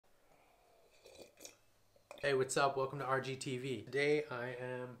Hey, what's up? Welcome to RGTV. Today I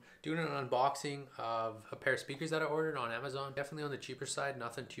am doing an unboxing of a pair of speakers that I ordered on Amazon. Definitely on the cheaper side,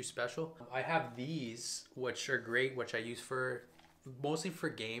 nothing too special. I have these, which are great, which I use for mostly for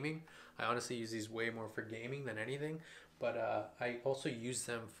gaming. I honestly use these way more for gaming than anything, but I also use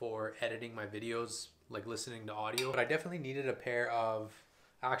them for editing my videos, like listening to audio. But I definitely needed a pair of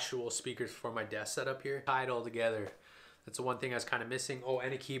actual speakers for my desk setup here, tie it all together. That's the one thing I was kind of missing. Oh,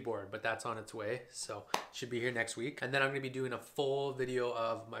 and a keyboard, but that's on its way. So it should be here next week. And then I'm gonna be doing a full video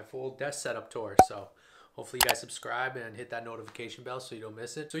of my full desk setup tour. So hopefully you guys subscribe and hit that notification bell so you don't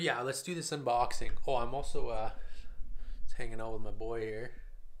miss it. So yeah, let's do this unboxing. Oh, I'm also hanging out with my boy here.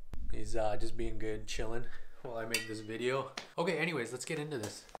 He's just being good, chilling while I make this video. Okay, anyways, let's get into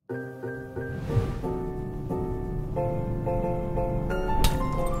this.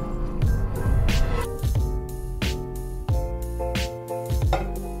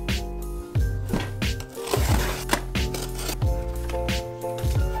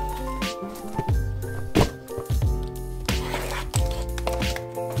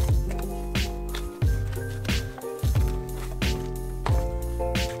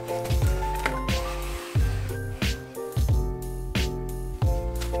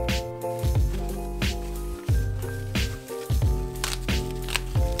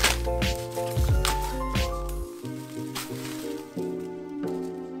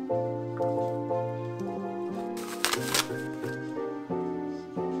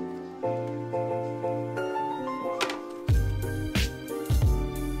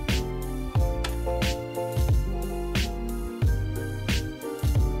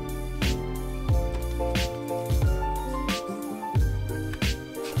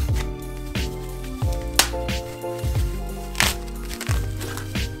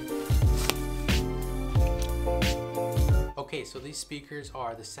 Okay, so these speakers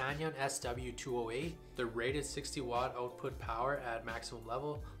are the Sanyun SW208. They're rated 60 watt output power at maximum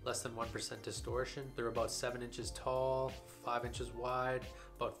level, less than 1% distortion. They're about 7 inches tall, 5 inches wide,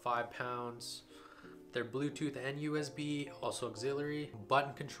 about 5 pounds. They're Bluetooth and USB, also auxiliary,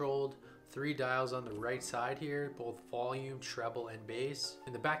 button controlled, 3 dials on the right side here, both volume, treble, and bass.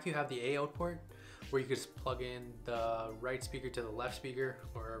 In the back you have the A out port, where you could just plug in the right speaker to the left speaker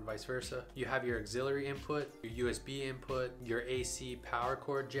or vice versa. You have your auxiliary input, your USB input, your AC power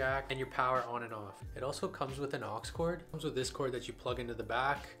cord jack, and your power on and off. It also comes with an aux cord. It comes with this cord that you plug into the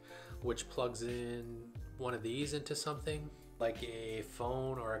back, which plugs in one of these into something like a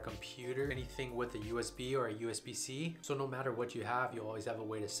phone or a computer, anything with a USB or a USB-C. So no matter what you have, you always have a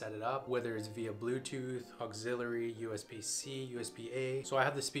way to set it up, whether it's via Bluetooth, auxiliary, USB-C, USB-A. So I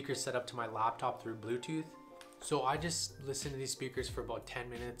have the speakers set up to my laptop through Bluetooth. So I just listen to these speakers for about 10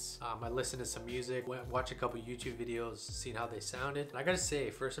 minutes. I listen to some music, watch a couple YouTube videos, seeing how they sounded. And I gotta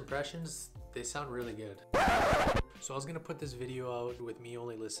say, first impressions, they sound really good. So I was gonna put this video out with me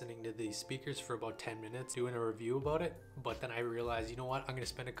only listening to these speakers for about 10 minutes, doing a review about it. But then I realized, you know what, I'm gonna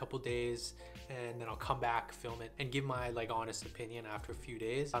spend a couple days and then I'll come back, film it, and give my honest opinion after a few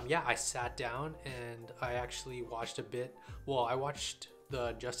days. Yeah, I sat down and I actually watched a bit. Well, I watched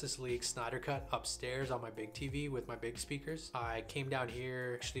the Justice League Snyder Cut upstairs on my big TV with my big speakers. I came down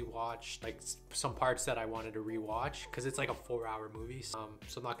here, actually watched some parts that I wanted to rewatch because it's like a 4-hour movie. So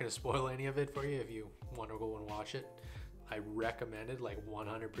I'm not gonna spoil any of it for you if you want to go and watch it. I recommend it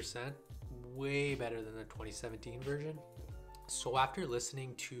 100%, way better than the 2017 version. So after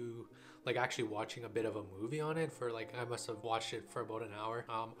listening to actually watching a bit of a movie on it for I must have watched it for about an hour,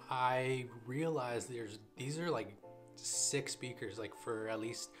 I realized these are 6 speakers for at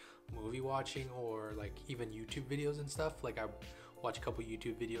least movie watching or even YouTube videos and stuff. I watch a couple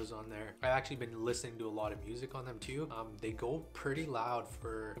YouTube videos on there. I've actually been listening to a lot of music on them too. They go pretty loud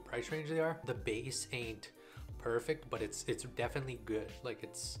for the price range they are. The bass ain't perfect, but it's definitely good.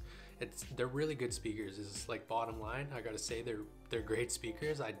 They're really good speakers is bottom line. I gotta say they're great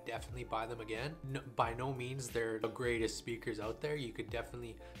speakers. I definitely buy them again. No, by no means they're the greatest speakers out there. You could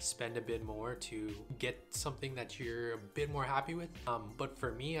definitely spend a bit more to get something that you're a bit more happy with. But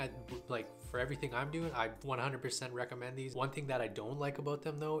for me, for everything I'm doing, I 100% recommend these. One thing that I don't like about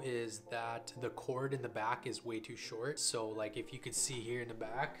them though is that the cord in the back is way too short. So if you could see here in the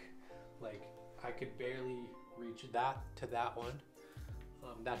back, I could barely reach that to that one.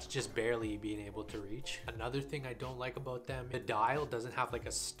 That's just barely being able to reach. Another thing I don't like about them, the dial doesn't have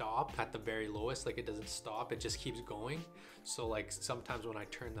a stop at the very lowest. It doesn't stop, it just keeps going. So sometimes when I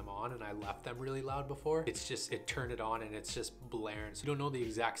turn them on, and I left them really loud before, it turned it on and it's just blaring. So you don't know the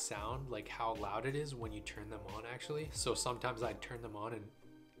exact sound, how loud it is when you turn them on actually. So sometimes I turn them on and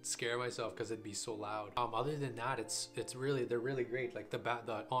scare myself because it'd be so loud. Other than that, they're really great. Like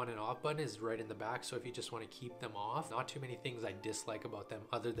the on and off button is right in the back, so if you just want to keep them off, not too many things I dislike about them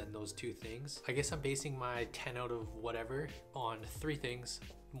other than those two things. I guess I'm basing my 10 out of whatever on 3 things.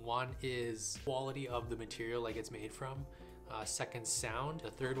 One is quality of the material, like it's made from. Second, sound.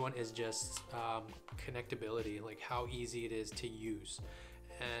 The third one is just connectability, like how easy it is to use.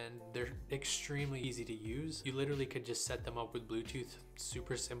 And they're extremely easy to use. You literally could just set them up with Bluetooth,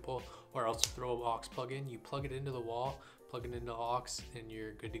 super simple, or else throw an aux plug in. You plug it into the wall, plug it into aux, and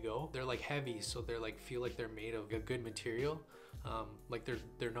you're good to go. They're like heavy, so they're like, feel like they're made of a good material. Like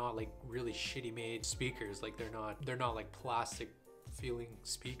they're not like really shitty made speakers. Like they're not like plastic feeling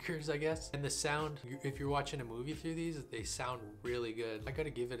speakers, I guess. And the sound, if you're watching a movie through these, they sound really good. I gotta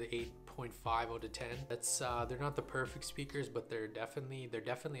give it an 8.5 out of 10. That's they're not the perfect speakers, but they're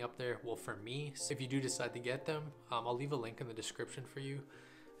definitely up there. Well, for me, so if you do decide to get them, I'll leave a link in the description for you.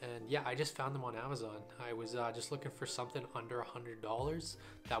 And yeah, I just found them on Amazon. I was just looking for something under $100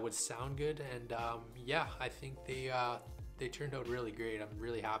 that would sound good, and yeah, I think they turned out really great. I'm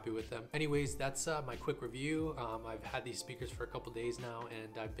really happy with them. Anyways, that's my quick review. I've had these speakers for a couple days now,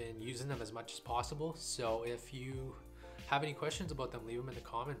 and I've been using them as much as possible. So if you have any questions about them, leave them in the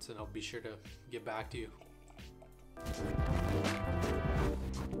comments and I'll be sure to get back to you.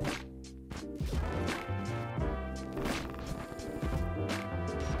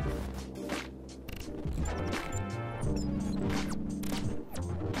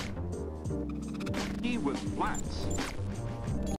 He was flats.